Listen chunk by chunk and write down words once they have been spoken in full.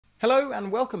Hello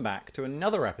and welcome back to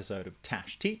another episode of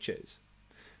TACHES Teaches.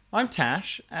 I'm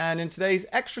Tash, and in today's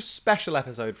extra special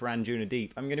episode for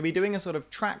Anjunadeep, I'm going to be doing a sort of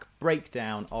track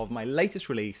breakdown of my latest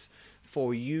release,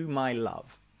 For You My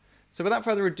Love. So without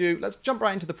further ado, let's jump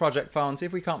right into the project file and see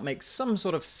if we can't make some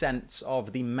sort of sense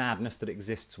of the madness that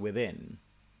exists within.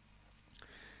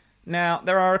 Now,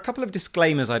 there are a couple of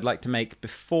disclaimers I'd like to make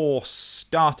before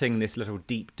starting this little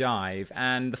deep dive,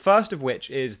 and the first of which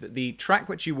is that the track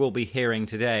which you will be hearing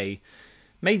today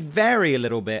may vary a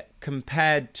little bit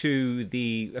compared to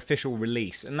the official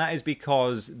release, and that is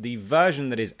because the version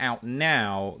that is out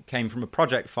now came from a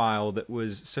project file that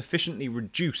was sufficiently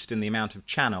reduced in the amount of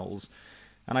channels,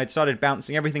 and I'd started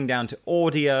bouncing everything down to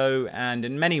audio, and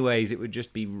in many ways it would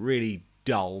just be really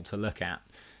dull to look at.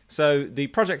 So the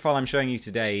project file I'm showing you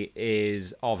today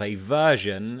is of a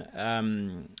version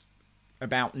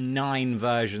about 9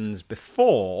 versions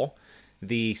before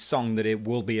the song that it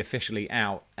will be officially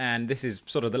out, and this is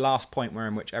sort of the last point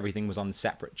in which everything was on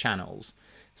separate channels.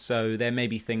 So there may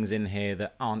be things in here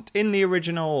that aren't in the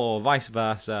original or vice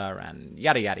versa, and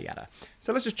yada yada yada.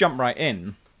 So let's just jump right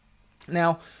in.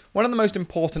 Now, one of the most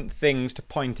important things to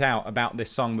point out about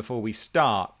this song before we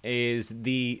start is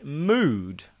the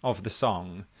mood of the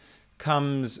song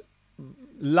comes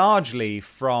largely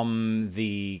from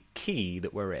the key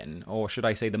that we're in, or should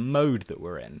I say the mode that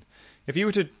we're in. If you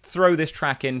were to throw this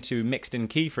track into mixed in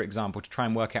key, for example, to try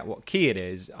and work out what key it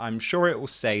is, I'm sure it will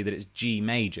say that it's G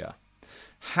major.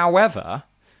 However,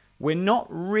 we're not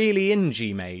really in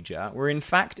G major, we're in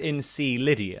fact in C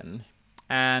Lydian,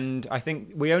 and I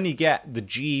think we only get the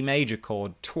G major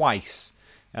chord twice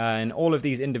in all of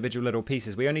these individual little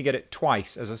pieces. We only get it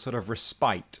twice as a sort of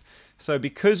respite. So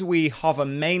because we hover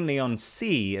mainly on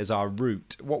C as our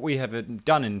root, what we have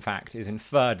done, in fact, is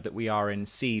inferred that we are in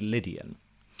C Lydian.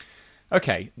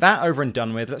 Okay, that over and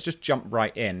done with, let's just jump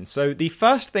right in. So the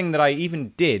first thing that I even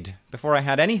did before I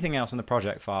had anything else in the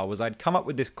project file was I'd come up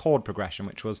with this chord progression,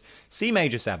 which was C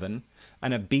major 7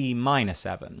 and a B minor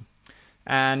 7.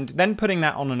 And then putting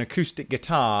that on an acoustic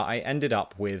guitar, I ended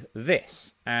up with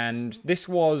this. And this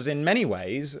was, in many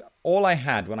ways, all I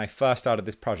had when I first started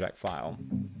this project file.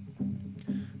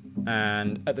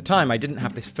 And at the time, I didn't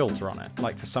have this filter on it.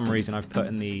 Like, for some reason, I've put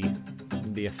in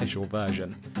the official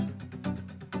version.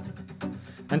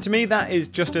 And to me, that is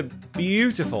just a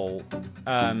beautiful,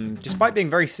 despite being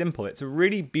very simple, it's a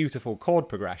really beautiful chord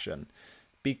progression.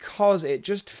 Because it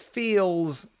just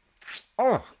feels...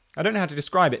 oh, I don't know how to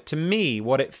describe it. To me,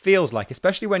 what it feels like,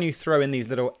 especially when you throw in these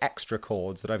little extra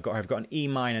chords that I've got an E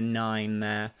minor 9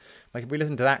 there. Like, if we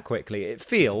listen to that quickly, it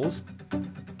feels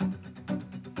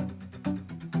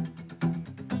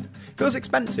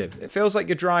expensive. It feels like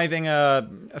you're driving a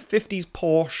 50s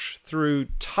Porsche through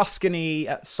Tuscany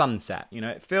at sunset. You know,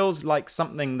 it feels like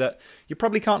something that you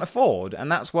probably can't afford,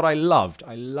 and that's what I loved.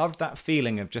 I loved that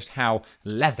feeling of just how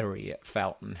leathery it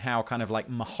felt and how kind of like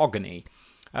mahogany.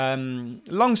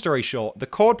 Long story short, the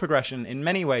chord progression in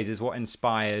many ways is what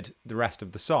inspired the rest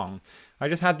of the song. I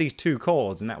just had these 2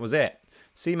 chords and that was it.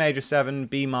 C major 7,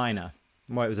 B minor.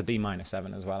 Well, it was a B minor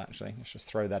 7 as well, actually. Let's just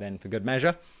throw that in for good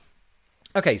measure.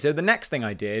 Okay, so the next thing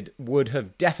I did would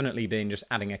have definitely been just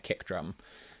adding a kick drum.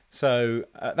 So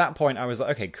at that point I was like,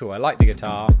 okay, cool, I like the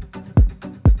guitar.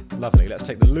 Lovely, let's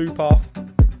take the loop off.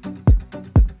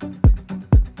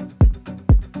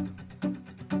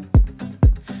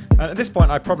 And at this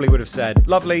point I probably would have said,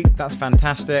 lovely, that's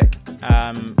fantastic.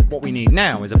 What we need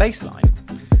now is a bass line.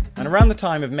 And around the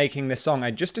time of making this song,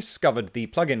 I just discovered the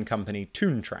plugin company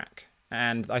TuneTrack.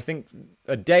 And I think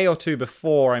a day or 2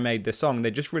 before I made this song,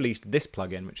 they just released this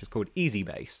plugin, which is called Easy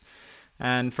Bass.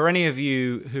 And for any of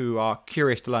you who are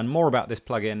curious to learn more about this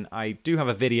plugin, I do have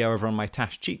a video over on my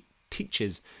TACHES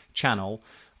Teaches channel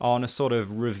on a sort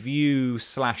of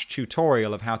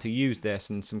review/tutorial of how to use this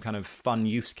and some kind of fun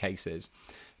use cases.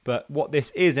 But what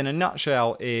this is, in a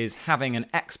nutshell, is having an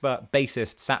expert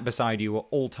bassist sat beside you at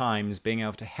all times, being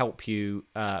able to help you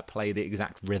play the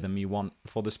exact rhythm you want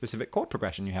for the specific chord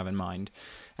progression you have in mind.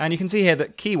 And you can see here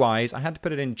that key-wise, I had to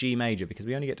put it in G major because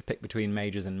we only get to pick between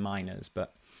majors and minors.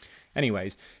 But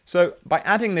anyways, so by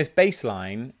adding this bass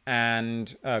line,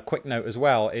 and a quick note as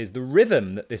well, is the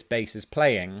rhythm that this bass is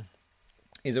playing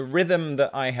is a rhythm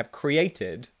that I have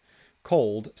created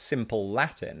called Simple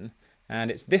Latin.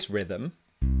 And it's this rhythm.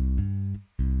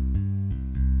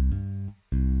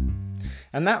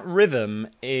 And that rhythm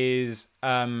is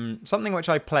something which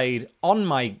I played on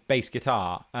my bass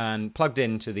guitar and plugged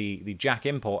into the jack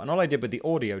import. And all I did with the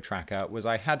audio tracker was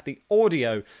I had the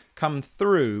audio come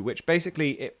through, which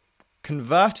basically it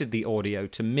converted the audio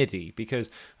to MIDI, because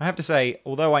I have to say,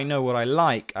 although I know what I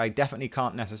like, I definitely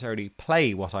can't necessarily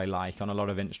play what I like on a lot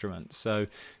of instruments. So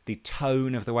the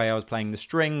tone of the way I was playing the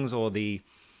strings, or the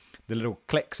little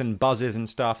clicks and buzzes and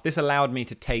stuff, this allowed me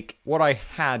to take what I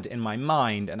had in my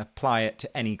mind and apply it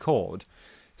to any chord.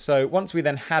 So once we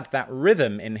then had that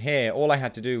rhythm in here, all I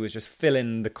had to do was just fill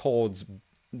in the chords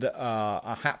that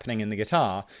are happening in the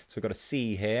guitar. So we've got a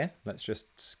C here. Let's just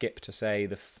skip to, say,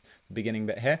 the beginning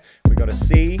bit here. We've got a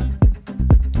C,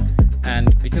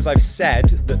 and because I've said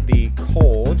that the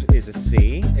chord is a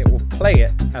C, it will play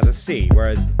it as a C,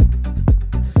 whereas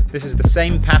this is the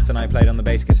same pattern I played on the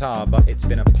bass guitar, but it's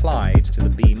been applied to the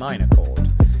B minor chord,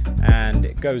 and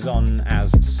it goes on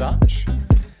as such.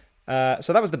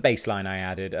 So that was the bass line I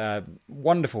added.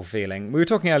 Wonderful feeling. We were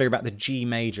talking earlier about the G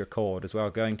major chord as well,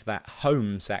 going to that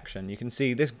home section. You can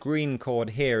see this green chord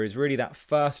here is really that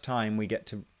first time we get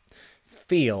to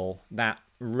feel that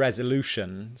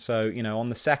resolution. So, you know, on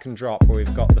the second drop where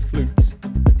we've got the flutes,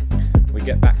 we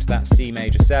get back to that C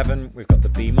major 7, we've got the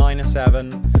B minor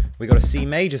 7, we got a C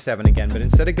major 7 again, but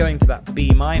instead of going to that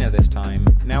B minor this time,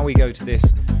 now we go to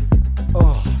this,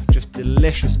 just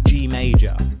delicious G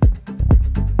major.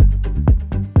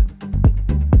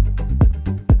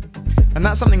 And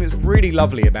that's something that's really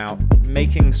lovely about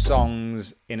making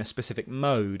songs in a specific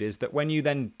mode, is that when you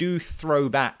then do throw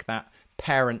back that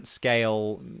parent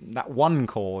scale, that one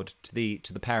chord to the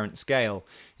parent scale,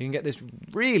 you can get this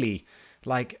really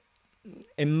like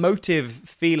emotive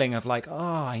feeling of like,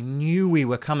 oh, I knew we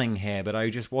were coming here, but I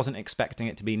just wasn't expecting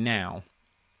it to be now.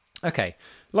 Okay,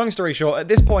 long story short, at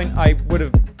this point I would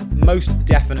have most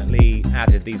definitely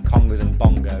added these congas and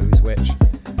bongos, which,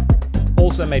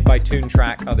 also made by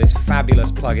Toontrack, are this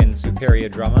fabulous plugin, Superior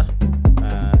Drummer.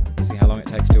 See how long it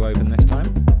takes to open this time.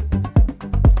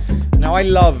 Now, I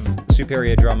love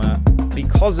Superior Drummer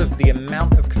because of the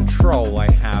amount of control I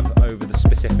have over the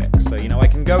specifics. So, you know, I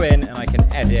can go in and I can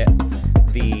edit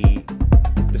the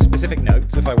specific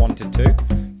notes if I wanted to,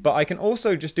 but I can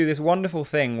also just do this wonderful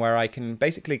thing where I can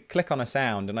basically click on a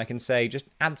sound and I can say, just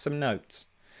add some notes.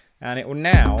 And it will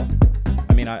now,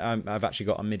 I mean, I've actually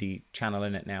got a MIDI channel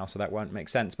in it now, so that won't make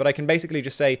sense. But I can basically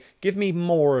just say, give me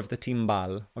more of the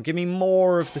timbal, or give me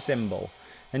more of the cymbal.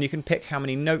 And you can pick how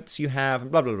many notes you have,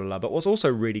 and blah, blah, blah, blah. But what's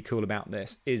also really cool about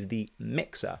this is the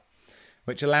mixer,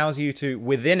 which allows you to,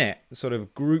 within it, sort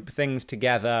of group things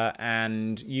together,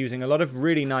 and using a lot of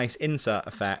really nice insert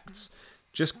effects,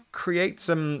 just create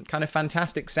some kind of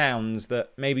fantastic sounds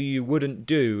that maybe you wouldn't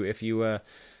do if you were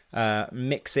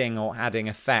mixing or adding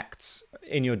effects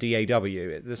in your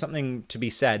DAW. There's something to be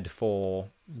said for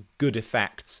good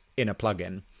effects in a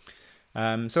plugin.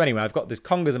 So anyway, I've got these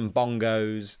congas and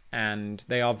bongos, and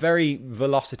they are very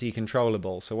velocity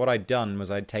controllable. So what I'd done was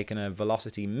I'd taken a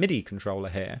velocity MIDI controller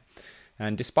here,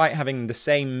 and despite having the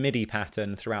same MIDI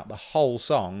pattern throughout the whole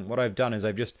song, what I've done is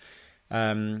I've just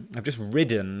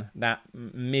ridden that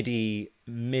MIDI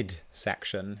mid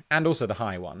section and also the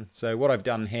high one. So what I've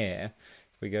done here,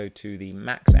 we go to the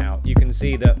max out, you can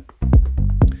see that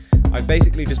I've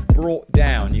basically just brought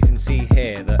down, you can see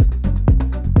here that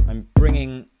I'm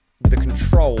bringing the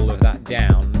control of that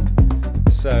down.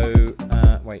 So,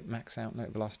 wait, max out,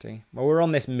 note velocity. Well, we're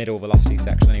on this middle velocity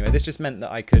section anyway. This just meant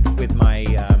that I could, with my,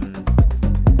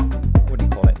 what do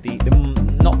you call it?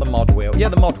 Not the mod wheel. Yeah,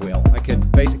 the mod wheel. I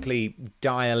could basically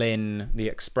dial in the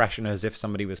expression as if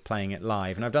somebody was playing it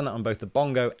live. And I've done that on both the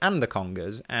bongo and the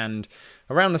congas. And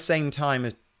around the same time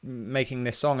as making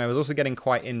this song, I was also getting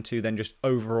quite into then just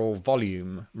overall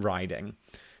volume riding.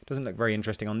 It doesn't look very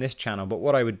interesting on this channel, but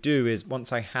what I would do is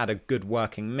once I had a good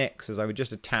working mix, is I would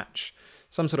just attach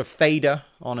some sort of fader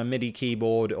on a MIDI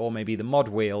keyboard or maybe the mod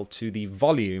wheel to the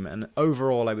volume, and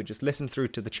overall I would just listen through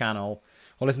to the channel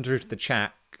or listen through to the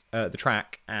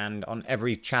track, and on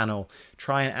every channel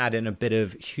try and add in a bit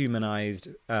of humanized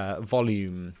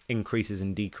volume increases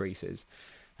and decreases.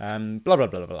 Blah, blah, blah,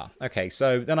 blah, blah. Okay,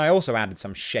 so then I also added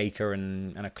some shaker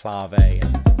and a clave,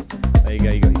 and there you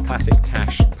go, you got your classic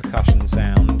Tash percussion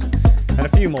sound, and a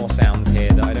few more sounds here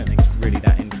that I don't think is really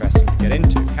that interesting to get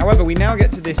into. However, we now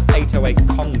get to this 808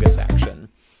 conga section,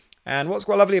 and what's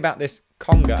quite lovely about this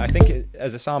conga, I think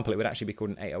as a sample it would actually be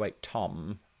called an 808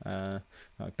 tom.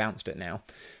 I've bounced it now.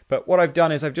 But what I've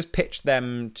done is I've just pitched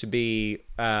them to be,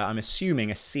 I'm assuming,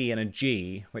 a C and a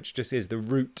G, which just is the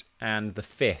root and the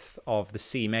fifth of the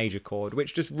C major chord,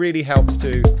 which just really helps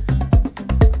to...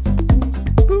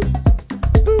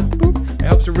 It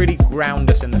helps to really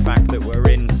ground us in the fact that we're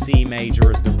in C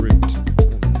major as the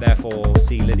root, therefore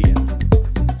C Lydian.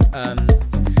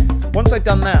 Once I'd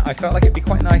done that, I felt like it'd be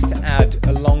quite nice to add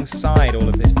alongside all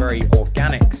of this very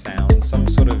organic sound some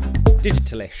sort of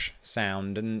digitalish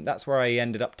sound, and that's where I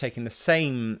ended up taking the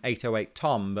same 808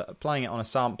 tom, but applying it on a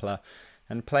sampler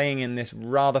and playing in this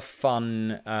rather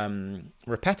fun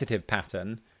repetitive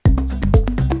pattern.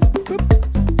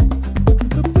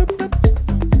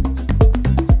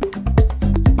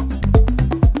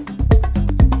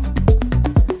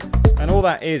 And all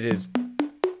that is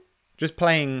just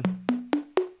playing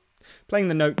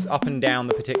the notes up and down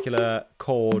the particular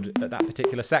chord at that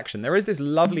particular section. There is this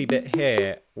lovely bit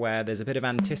here where there's a bit of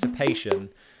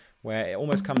anticipation, where it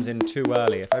almost comes in too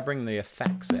early. If I bring the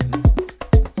effects in,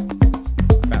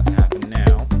 it's about to happen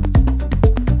now.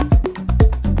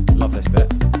 Love this bit.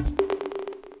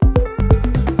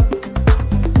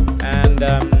 And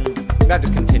that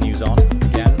just continues on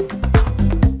again.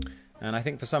 And I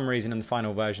think for some reason in the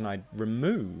final version I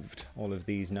removed all of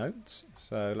these notes.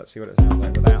 So let's see what it sounds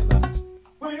like without them.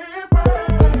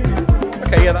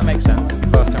 Okay, yeah, that makes sense. It's the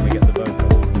first time we get the vocal.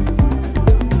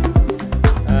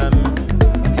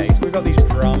 Okay, so we've got these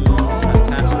drums,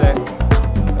 fantastic.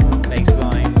 Bass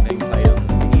line being played on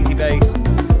the easy bass.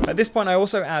 At this point I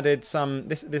also added some,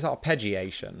 this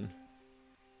arpeggiation.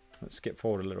 Let's skip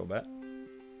forward a little bit.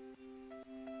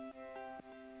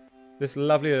 This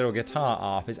lovely little guitar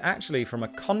arp is actually from a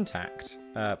Contact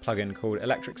plugin called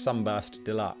Electric Sunburst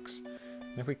Deluxe.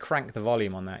 And if we crank the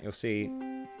volume on that, you'll see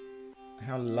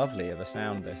how lovely of a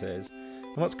sound this is.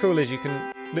 And what's cool is you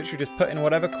can literally just put in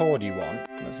whatever chord you want.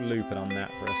 Let's loop it on that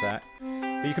for a sec.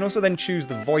 But you can also then choose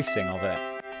the voicing of it.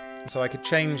 So I could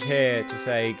change here to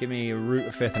say, give me a root,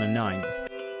 a fifth, and a ninth.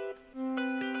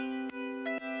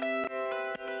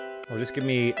 Or just give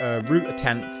me a root, a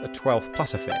tenth, a 12th,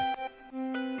 plus a fifth.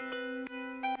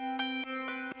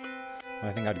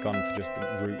 I think I'd gone for just the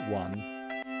root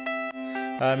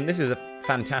 1. This is a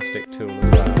fantastic tool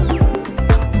as well.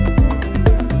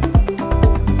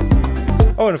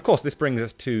 Oh, and of course this brings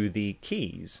us to the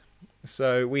keys.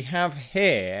 So we have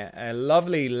here a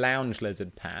lovely lounge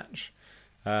lizard patch.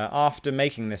 After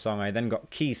making this song I then got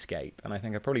Keyscape, and I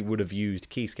think I probably would have used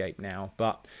Keyscape now,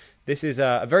 but this is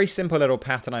a very simple little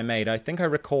pattern I made. I think I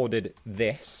recorded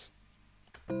this.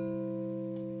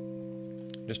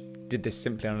 Just did this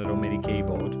simply on a little MIDI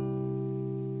keyboard.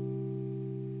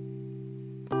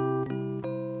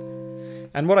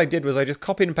 And what I did was I just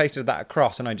copied and pasted that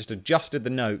across, and I just adjusted the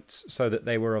notes so that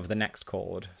they were of the next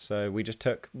chord. So we just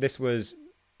took, this was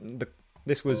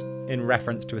in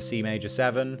reference to a C major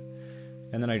 7,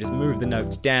 and then I just moved the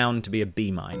notes down to be a B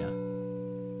minor.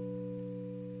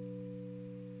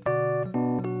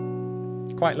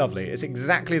 Quite lovely. It's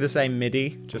exactly the same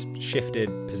MIDI, just shifted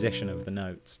position of the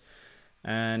notes.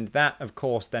 And that, of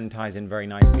course, then ties in very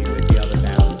nicely with the other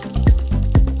sounds.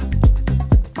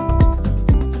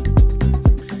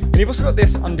 And you've also got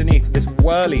this underneath, this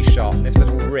whirly shot, this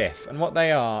little riff. And what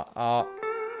they are...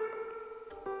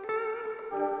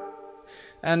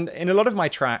 And in a lot of my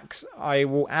tracks, I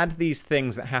will add these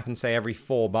things that happen, say, every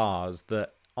 4 bars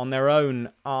that on their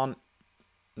own aren't...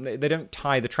 They don't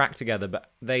tie the track together, but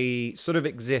they sort of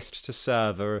exist to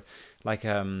serve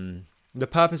the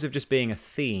purpose of just being a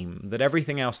theme, that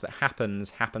everything else that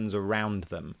happens around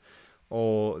them.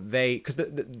 Or because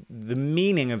the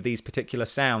meaning of these particular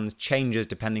sounds changes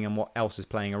depending on what else is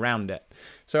playing around it.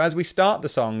 So as we start the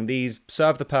song, these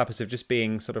serve the purpose of just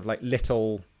being sort of like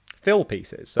little fill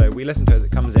pieces. So we listen to it as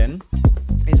it comes in.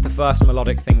 It's the first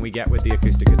melodic thing we get with the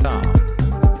acoustic guitar.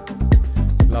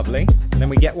 Lovely. And then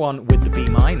we get one with the B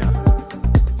minor.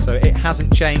 So it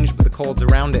hasn't changed, but the chords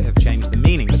around it have changed the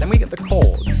meaning. But then we get the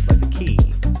chords, like the key.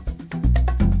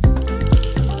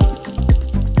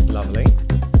 Lovely.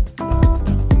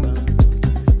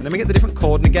 And then we get the different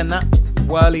chord, and again that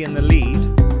whirly and the lead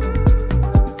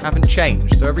haven't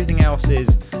changed. So everything else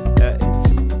is,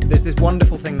 there's this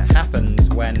wonderful thing that happens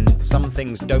when some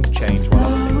things don't change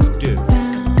while other things do.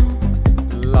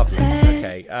 Lovely.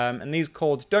 Okay, and these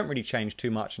chords don't really change too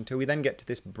much until we then get to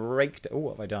this breakdown. Oh,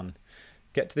 what have I done?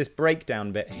 Get to this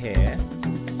breakdown bit here,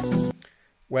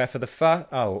 where for the first...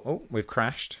 Oh, we've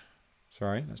crashed.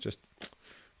 Sorry, let's just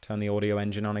turn the audio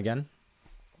engine on again.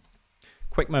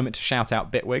 Quick moment to shout out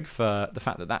Bitwig for the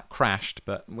fact that that crashed,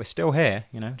 but we're still here,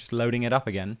 you know, just loading it up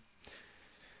again.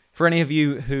 For any of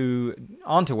you who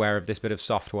aren't aware of this bit of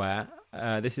software,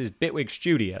 this is Bitwig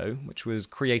Studio, which was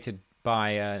created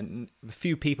by a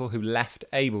few people who left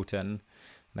Ableton.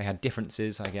 They had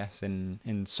differences, I guess,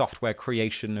 in software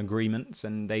creation agreements,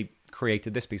 and they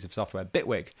created this piece of software,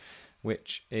 Bitwig,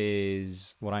 which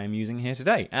is what I am using here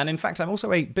today. And in fact, I'm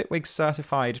also a Bitwig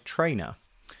certified trainer,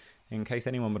 in case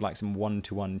anyone would like some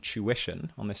one-to-one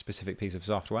tuition on this specific piece of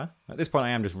software. At this point, I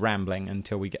am just rambling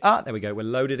until we get... Ah, there we go. We're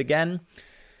loaded again.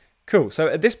 Cool, so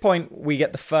at this point we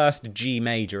get the first G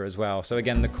major as well. So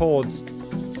again, the chords,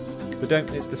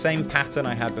 it's the same pattern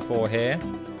I had before here,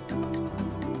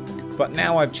 but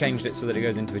now I've changed it so that it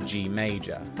goes into a G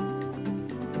major.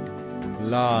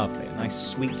 Lovely, nice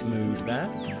sweet mood there.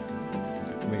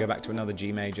 And we go back to another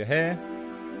G major here.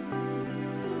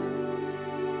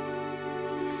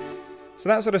 So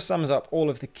that sort of sums up all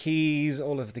of the keys,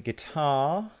 all of the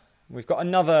guitar. We've got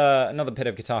another bit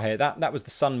of guitar here. That was the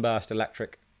Sunburst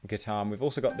electric guitar. And we've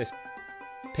also got this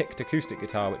picked acoustic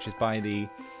guitar, which is by the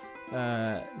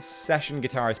session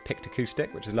guitarist picked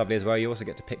acoustic, which is lovely as well. You also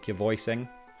get to pick your voicing.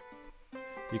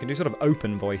 You can do sort of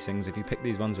open voicings if you pick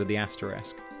these ones with the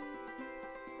asterisk.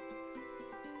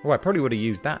 Oh, I probably would have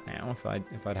used that now if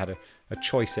I'd had a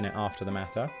choice in it after the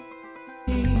matter.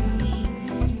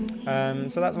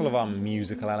 So that's all of our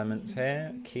musical elements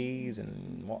here, keys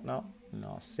and whatnot, and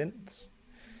our synths.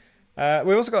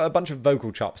 We've also got a bunch of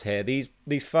vocal chops here.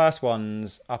 These first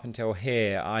ones up until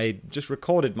here, I just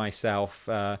recorded myself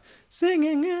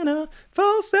singing in a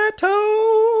falsetto.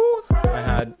 I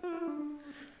had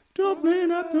 12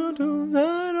 minutes,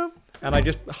 and I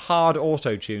just hard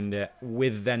auto-tuned it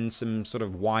with then some sort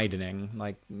of widening,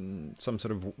 like some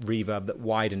sort of reverb that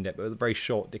widened it, but with a very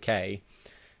short decay.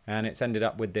 And it's ended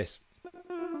up with this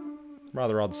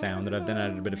rather odd sound that I've then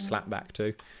added a bit of slapback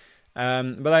to.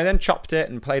 But I then chopped it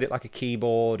and played it like a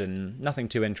keyboard, and nothing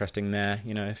too interesting there.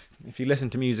 You know, if you listen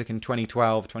to music in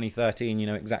 2012, 2013, you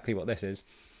know exactly what this is.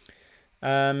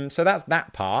 So that's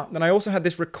that part. Then I also had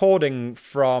this recording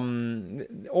from,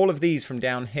 all of these from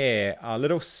down here are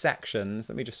little sections.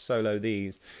 Let me just solo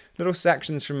these. Little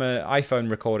sections from an iPhone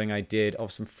recording I did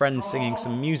of some friends singing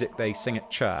some music they sing at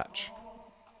church.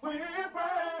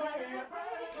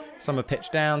 Some are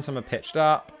pitched down, some are pitched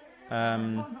up.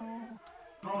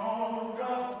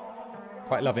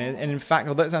 Quite lovely. And in fact,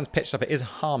 although it sounds pitched up, it is a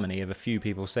harmony of a few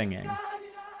people singing.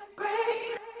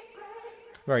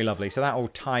 Very lovely. So that all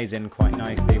ties in quite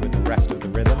nicely with the rest of the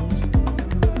rhythms.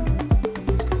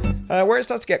 Where it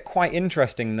starts to get quite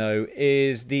interesting, though,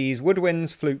 is these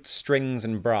woodwinds, flutes, strings,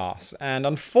 and brass. And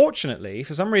unfortunately,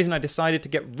 for some reason, I decided to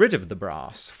get rid of the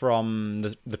brass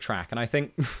from the track. And I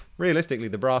think, realistically,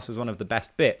 the brass was one of the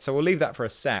best bits. So we'll leave that for a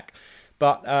sec.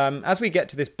 But as we get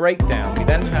to this breakdown, we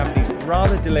then have these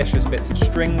rather delicious bits of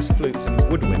strings, flutes, and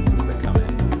woodwinds that come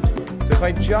in. So if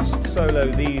I just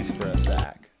solo these for a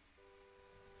sec.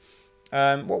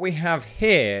 What we have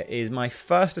here is my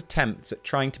first attempts at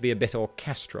trying to be a bit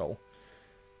orchestral.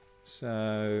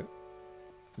 So,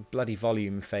 bloody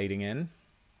volume fading in.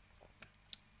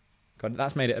 God,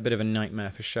 that's made it a bit of a nightmare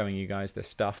for showing you guys this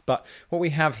stuff. But what we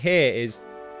have here is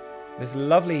this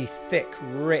lovely, thick,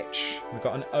 rich... We've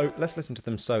got an... Let's listen to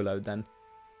them soloed then.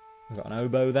 We've got an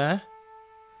oboe there.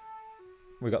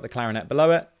 We've got the clarinet below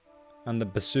it. And the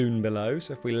bassoon below.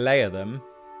 So if we layer them...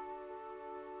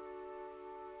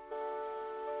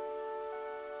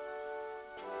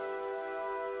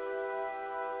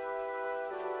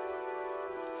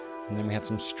 And then we had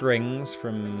some strings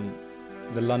from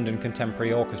the London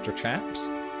Contemporary Orchestra chaps.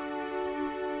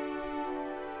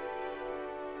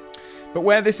 But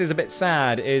where this is a bit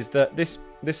sad is that this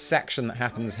section that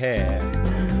happens here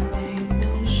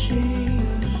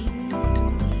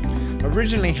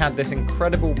originally had this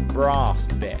incredible brass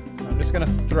bit. I'm just going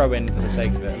to throw in, for the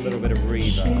sake of it, a little bit of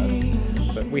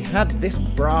reverb. But we had this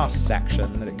brass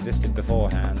section that existed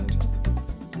beforehand.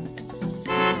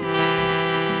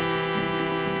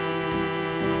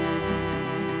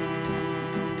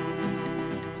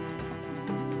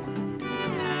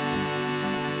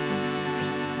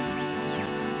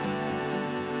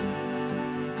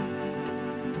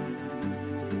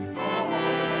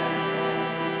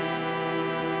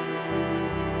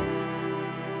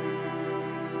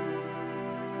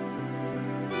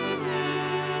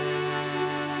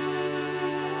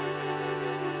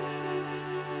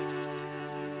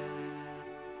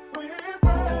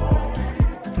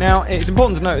 Now, it's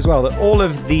important to note as well that all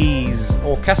of these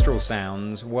orchestral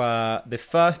sounds were the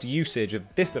first usage of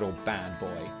this little bad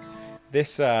boy.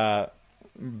 This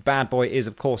bad boy is,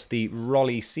 of course, the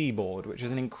Rolly Seaboard, which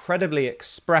is an incredibly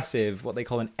expressive, what they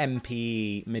call an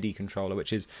MPE MIDI controller,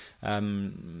 which is, I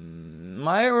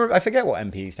forget what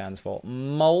MPE stands for,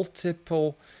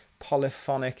 multiple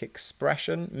polyphonic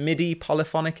expression, MIDI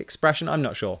polyphonic expression, I'm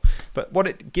not sure. But what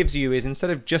it gives you is,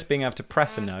 instead of just being able to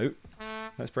press a note,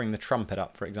 let's bring the trumpet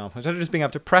up, for example. Instead of just being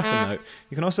able to press a note,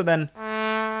 you can also then...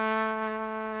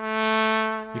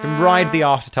 You can ride the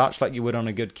aftertouch like you would on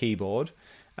a good keyboard.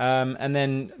 And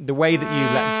then the way that you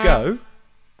let go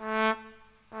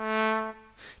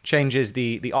changes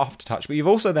the aftertouch. But you've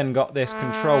also then got this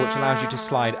control which allows you to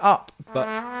slide up, but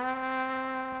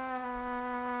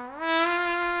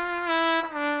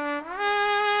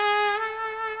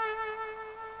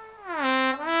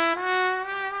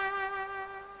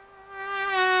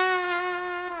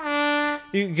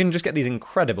you can just get these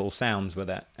incredible sounds with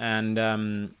it. And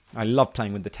I love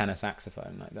playing with the tenor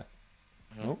saxophone like that.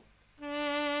 Oh.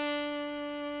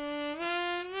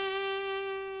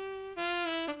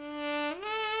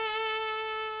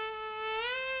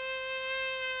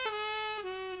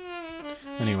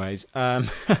 Anyways,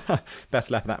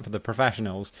 best left that for the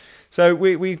professionals. So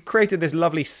we created this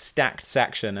lovely stacked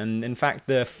section, and in fact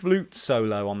the flute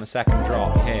solo on the second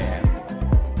drop here,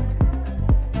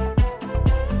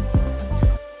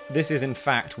 this is in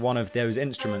fact one of those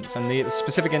instruments, and the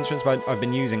specific instruments I've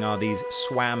been using are these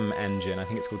SWAM engine. I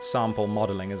think it's called Sample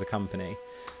Modeling as a company.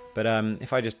 But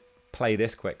if I just play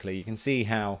this quickly, you can see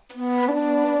how...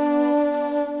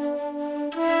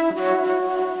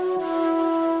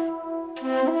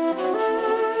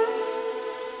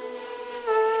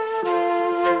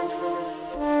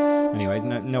 Anyways,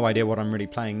 no idea what I'm really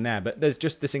playing there, but there's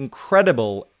just this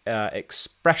incredible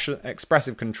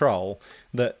expressive control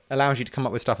that allows you to come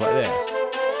up with stuff like this.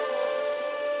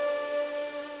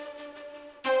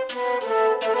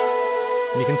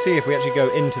 And you can see if we actually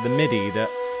go into the MIDI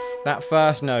that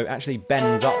first note actually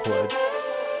bends upwards.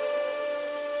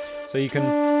 So you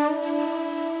can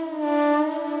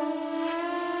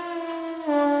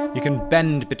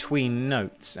bend between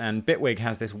notes, and Bitwig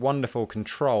has this wonderful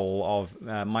control of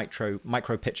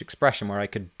micro pitch expression where I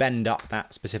could bend up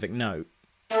that specific note.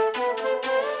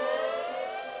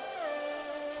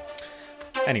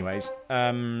 Anyways,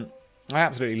 I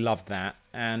absolutely loved that,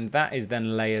 and that is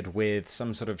then layered with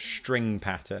some sort of string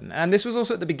pattern. And this was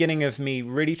also at the beginning of me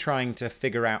really trying to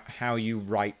figure out how you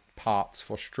write parts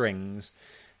for strings.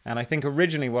 And I think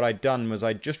originally what I'd done was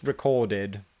I just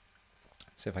recorded...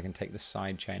 See if I can take the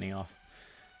side chaining off.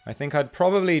 I think I'd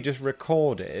probably just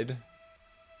recorded...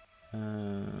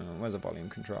 where's the volume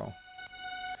control?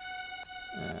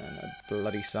 And a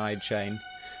bloody side chain.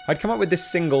 I'd come up with this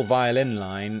single violin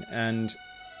line and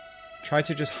try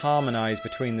to just harmonise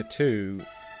between the two.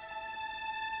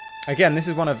 Again, this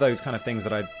is one of those kind of things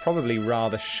that I'd probably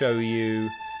rather show you...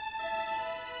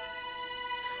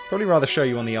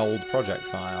 on the old project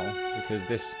file, because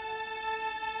this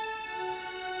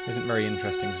isn't very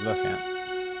interesting to look at.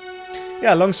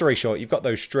 Yeah, long story short, you've got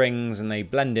those strings and they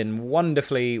blend in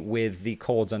wonderfully with the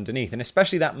chords underneath, and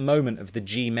especially that moment of the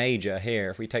G major here.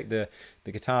 If we take the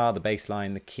guitar, the bass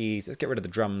line, the keys, let's get rid of the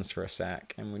drums for a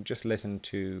sec, and we just listen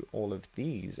to all of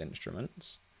these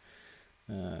instruments,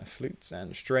 flutes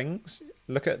and strings.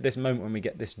 Look at this moment when we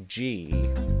get this G.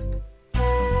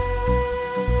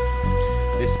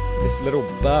 This little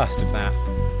burst of that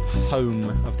home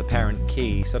of the parent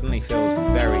key suddenly feels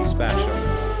very special.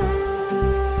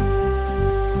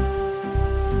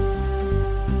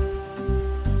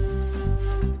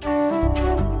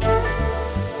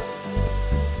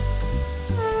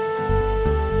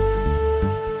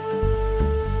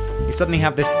 You suddenly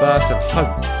have this burst of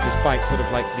hope, despite sort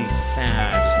of like the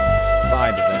sad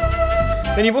vibe of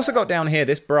it. Then you've also got down here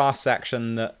this brass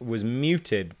section that was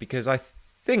muted, because I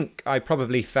think I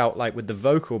probably felt like with the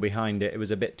vocal behind it, it was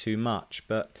a bit too much.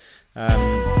 But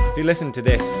if you listen to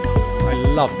this, I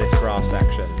love this brass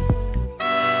section.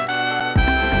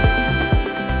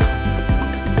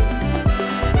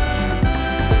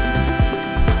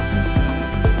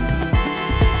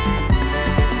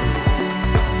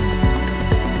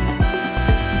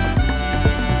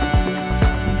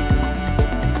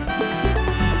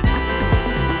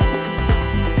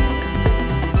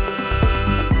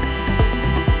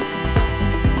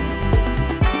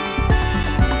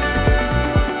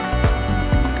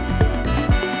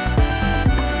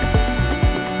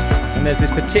 And there's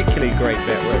this particularly great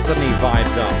bit where it suddenly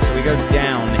vibes up. So we go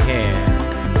down here,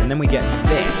 and then we get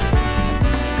this.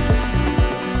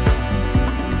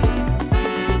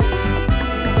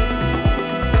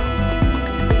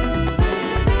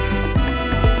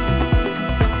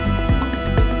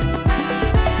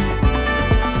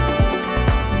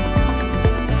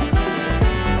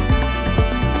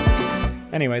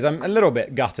 Anyways, I'm a little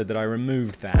bit gutted that I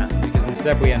removed that, because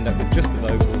instead we end up with just the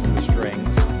vocals and the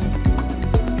strings.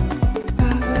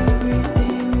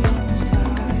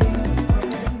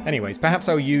 Anyways, perhaps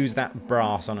I'll use that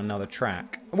brass on another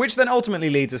track, which then ultimately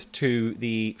leads us to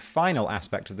the final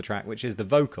aspect of the track, which is the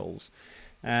vocals.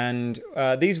 And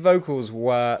these vocals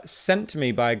were sent to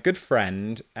me by a good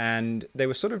friend, and they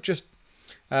were sort of just...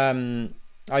 I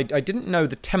didn't know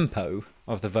the tempo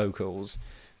of the vocals,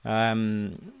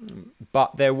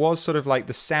 but there was sort of like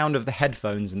the sound of the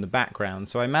headphones in the background,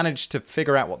 so I managed to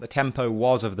figure out what the tempo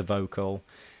was of the vocal,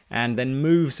 and then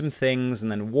move some things,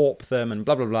 and then warp them, and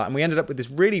blah, blah, blah. And we ended up with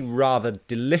this really rather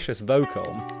delicious vocal,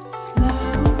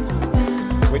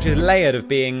 which is layered of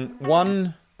being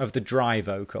one of the dry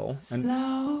vocal. And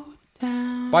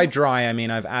By dry, I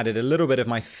mean I've added a little bit of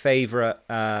my favourite,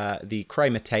 the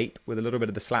Kramer tape with a little bit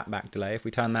of the slapback delay. If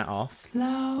we turn that off.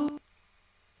 Slow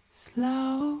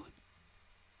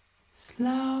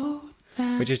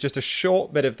down. Which is just a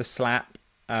short bit of the slap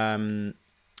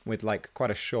with like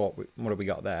quite a short, what have we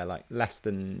got there? Like less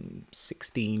than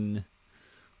 16,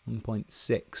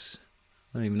 1.6.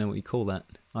 I don't even know what you call that.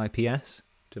 IPS?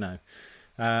 Don't know.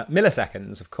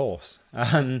 Milliseconds, of course.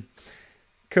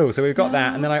 Cool, so we've got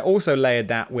that, and then I also layered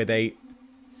that with a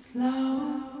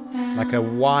like a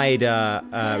wider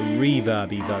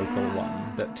reverby vocal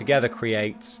one that together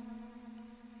creates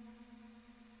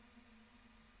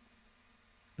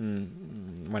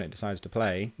when it decides to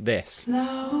play this.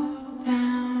 And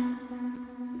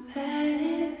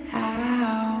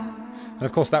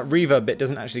of course that reverb bit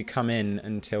doesn't actually come in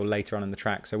until later on in the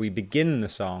track, so we begin the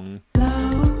song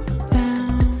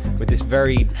with this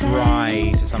very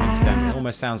dry, to some extent, it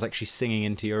almost sounds like she's singing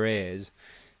into your ears,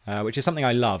 which is something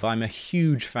I love. I'm a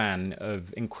huge fan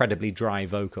of incredibly dry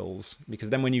vocals,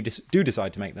 because then when you do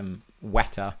decide to make them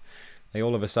wetter, they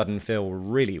all of a sudden feel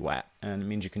really wet, and it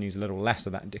means you can use a little less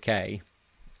of that decay.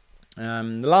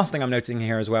 The last thing I'm noticing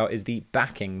here as well is the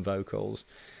backing vocals.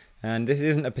 And this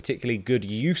isn't a particularly good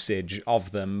usage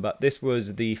of them, but this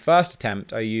was the first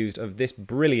attempt I used of this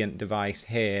brilliant device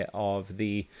here of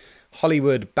the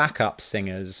Hollywood backup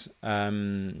singers.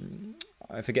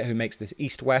 I forget who makes this,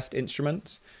 East West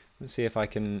Instruments. Let's see if I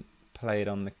can play it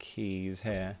on the keys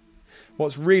here.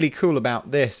 What's really cool about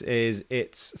this is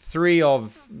it's three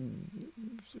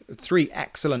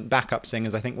excellent backup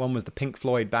singers. I think one was the Pink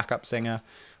Floyd backup singer,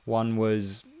 one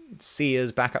was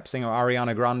Sia's backup singer,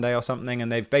 Ariana Grande or something, and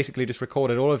they've basically just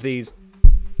recorded all of these.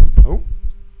 Oh,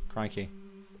 crikey.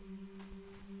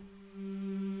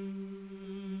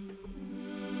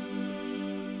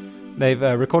 They've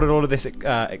recorded all of this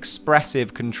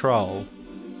expressive control.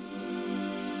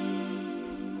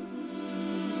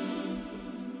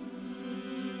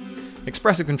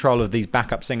 Expressive control of these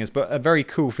backup singers, but a very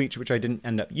cool feature which I didn't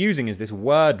end up using is this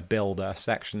word builder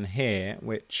section here,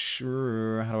 which,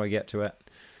 how do I get to it?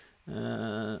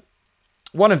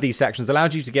 One of these sections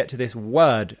allowed you to get to this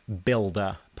word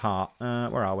builder part.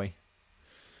 Where are we?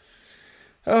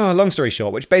 Oh, long story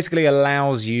short, which basically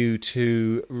allows you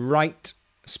to write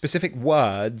specific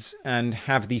words and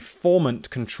have the formant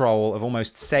control of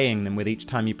almost saying them with each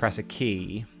time you press a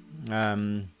key.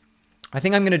 I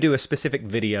think I'm going to do a specific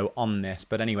video on this,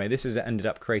 but anyway, this has ended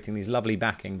up creating these lovely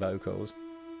backing vocals.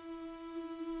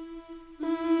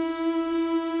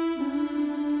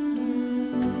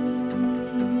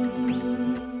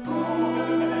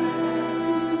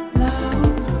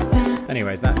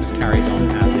 Anyways, that just carries on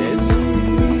as is.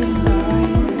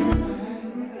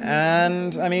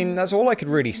 And, I mean, that's all I could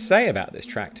really say about this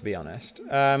track, to be honest.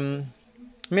 I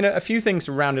mean, a few things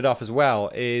to round it off as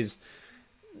well is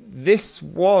this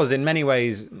was, in many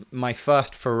ways, my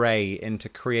first foray into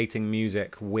creating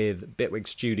music with Bitwig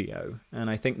Studio. And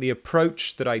I think the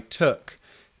approach that I took,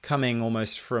 coming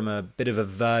almost from a bit of a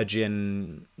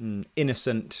virgin,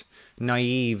 innocent,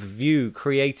 naive view,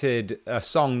 created a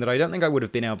song that I don't think I would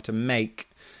have been able to make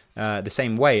the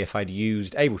same way if I'd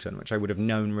used Ableton, which I would have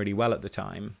known really well at the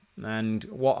time. And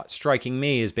what's striking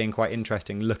me as being quite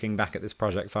interesting, looking back at this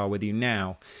project file with you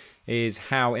now, is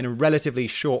how in a relatively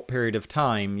short period of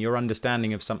time your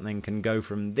understanding of something can go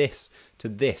from this to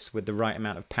this with the right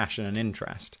amount of passion and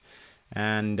interest.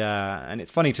 And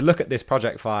it's funny to look at this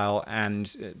project file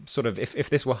and sort of, if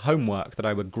this were homework that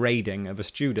I were grading of a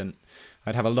student,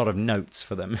 I'd have a lot of notes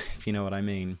for them, if you know what I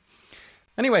mean.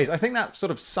 Anyways, I think that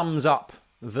sort of sums up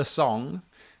the song,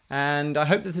 and I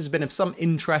hope that this has been of some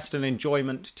interest and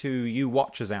enjoyment to you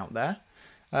watchers out there.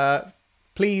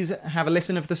 Please have a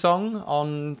listen of the song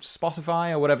on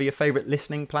Spotify or whatever your favourite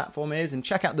listening platform is, and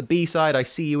check out the B-side, I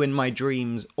See You in My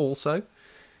Dreams, also.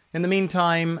 In the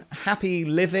meantime, happy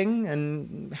living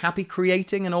and happy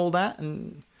creating and all that,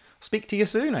 and speak to you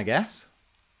soon, I guess.